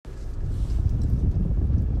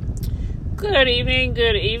Good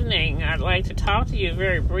evening. I'd like to talk to you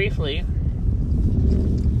very briefly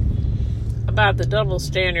about the double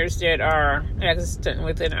standards that are existent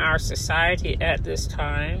within our society at this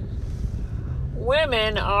time.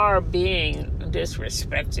 Women are being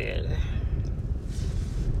disrespected.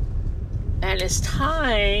 And it's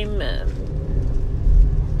time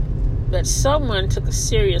that someone took a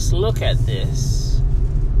serious look at this.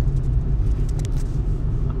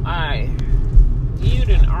 I viewed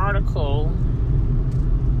an article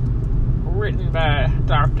written by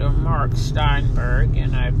Dr. Mark Steinberg,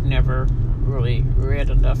 and I've never really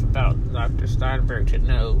read enough about Dr. Steinberg to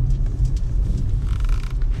know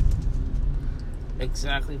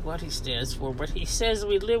exactly what he stands for, but he says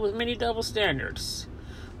we live with many double standards.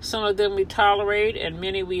 Some of them we tolerate, and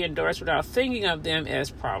many we endorse without thinking of them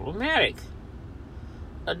as problematic.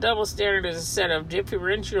 A double standard is a set of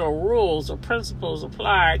differential rules or principles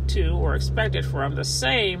applied to or expected from the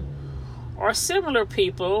same or similar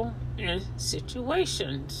people and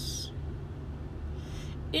situations.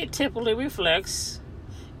 It typically reflects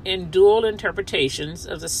in dual interpretations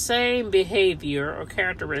of the same behavior or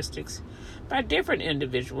characteristics by different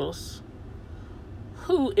individuals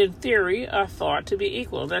who, in theory, are thought to be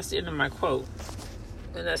equal. That's the end of my quote.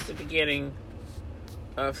 And that's the beginning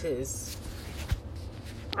of his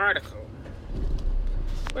article.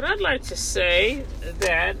 But I'd like to say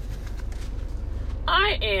that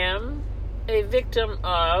I am a victim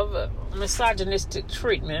of misogynistic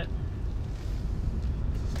treatment,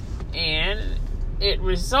 and it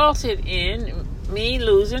resulted in me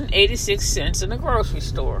losing 86 cents in the grocery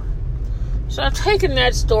store. So I've taken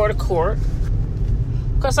that store to court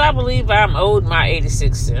because I believe I'm owed my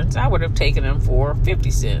 86 cents. I would have taken them for 50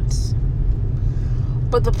 cents.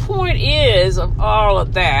 But the point is of all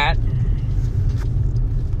of that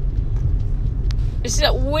is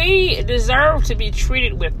that we deserve to be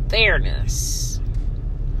treated with fairness,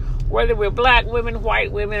 whether we're black women,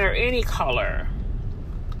 white women, or any color.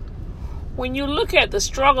 When you look at the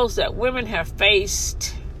struggles that women have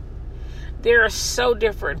faced, they are so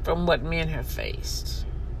different from what men have faced.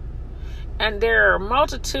 And there are a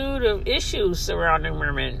multitude of issues surrounding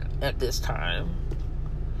women at this time.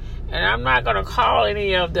 And I'm not going to call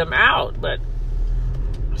any of them out, but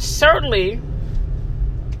certainly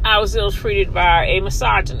I was ill-treated by a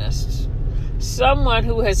misogynist. Someone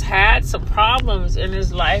who has had some problems in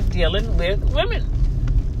his life dealing with women.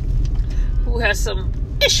 Who has some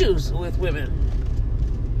issues with women.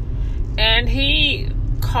 And he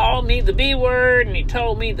called me the B word, and he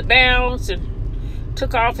told me to bounce, and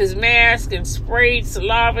took off his mask and sprayed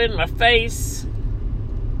saliva in my face,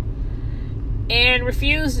 and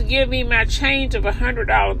refused to give me my change of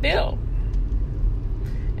 $100 bill.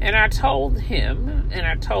 And I told him, and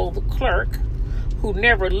I told the clerk, who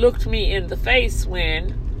never looked me in the face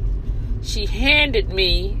when she handed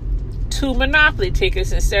me 2 Monopoly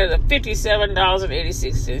tickets instead of the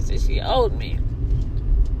 $57.86 that she owed me.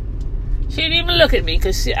 She didn't even look at me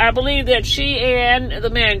because I believe that she and the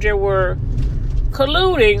manager were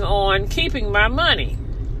colluding on keeping my money.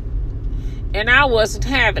 And I wasn't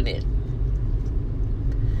having it.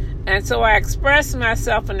 And so I expressed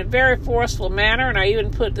myself in a very forceful manner, and I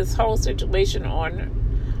even put this whole situation on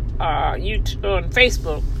YouTube, on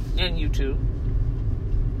Facebook and YouTube.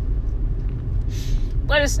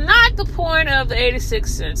 But it's not the point of the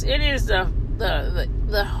 86 cents. It is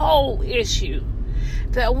the whole issue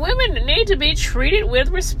that women need to be treated with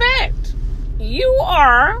respect. You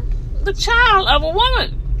are the child of a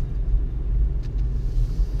woman.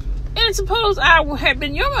 And suppose I had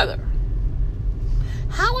been your mother.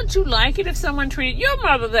 How would you like it if someone treated your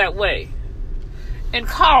mother that way and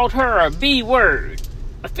called her a B word,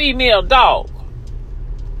 a female dog,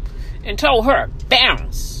 and told her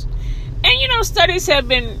bounce? And studies have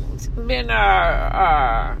been made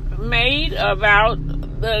about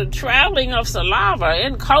the traveling of saliva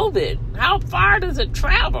in COVID. How far does it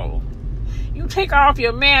travel? You take off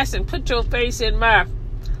your mask and put your face in my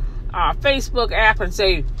Facebook app and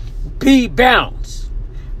say, B bounce.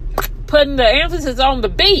 Putting the emphasis on the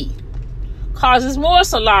B causes more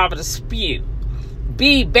saliva to spew.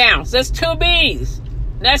 B bounce. That's 2 B's.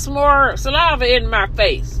 That's more saliva in my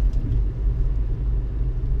face.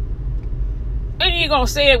 And you're going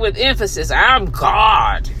to say it with emphasis. I'm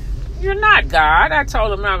God. You're not God. I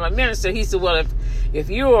told him I'm a minister. He said, well, if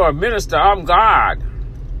you're a minister, I'm God.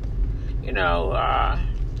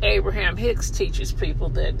 Abraham Hicks teaches people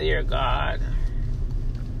that they're God.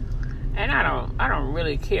 And I don't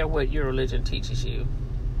really care what your religion teaches you.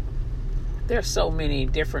 There's so many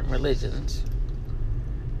different religions.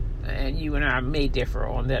 And you and I may differ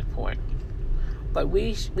on that point. But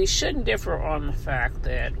we shouldn't differ on the fact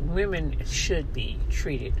that women should be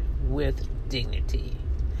treated with dignity.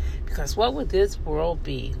 Because what would this world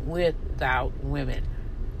be without women?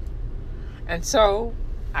 And so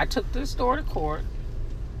I took this story to court,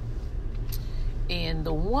 and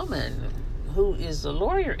the woman who is the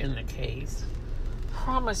lawyer in the case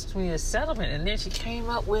promised me a settlement, and then she came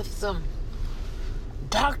up with some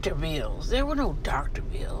doctor bills. There were no doctor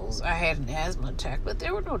bills. I had an asthma attack, but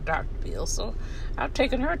there were no doctor bills. So I've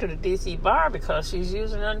taken her to the D.C. bar because she's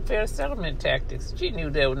using unfair settlement tactics. She knew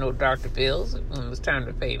there were no doctor bills when it was time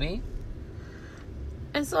to pay me.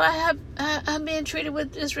 And so I'm being treated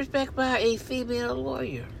with disrespect by a female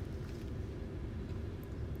lawyer.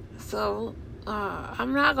 So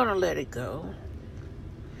I'm not going to let it go.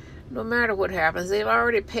 No matter what happens, they've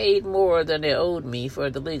already paid more than they owed me for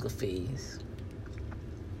the legal fees.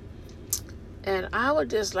 And I would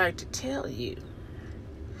just like to tell you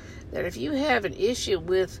that if you have an issue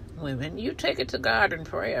with women, you take it to God in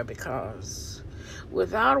prayer, because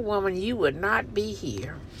without a woman, you would not be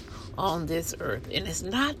here on this earth. And it's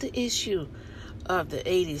not the issue of the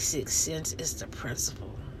 86 cents, it's the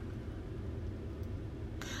principle.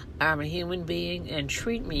 I'm a human being, and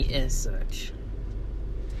treat me as such.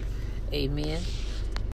 Amen.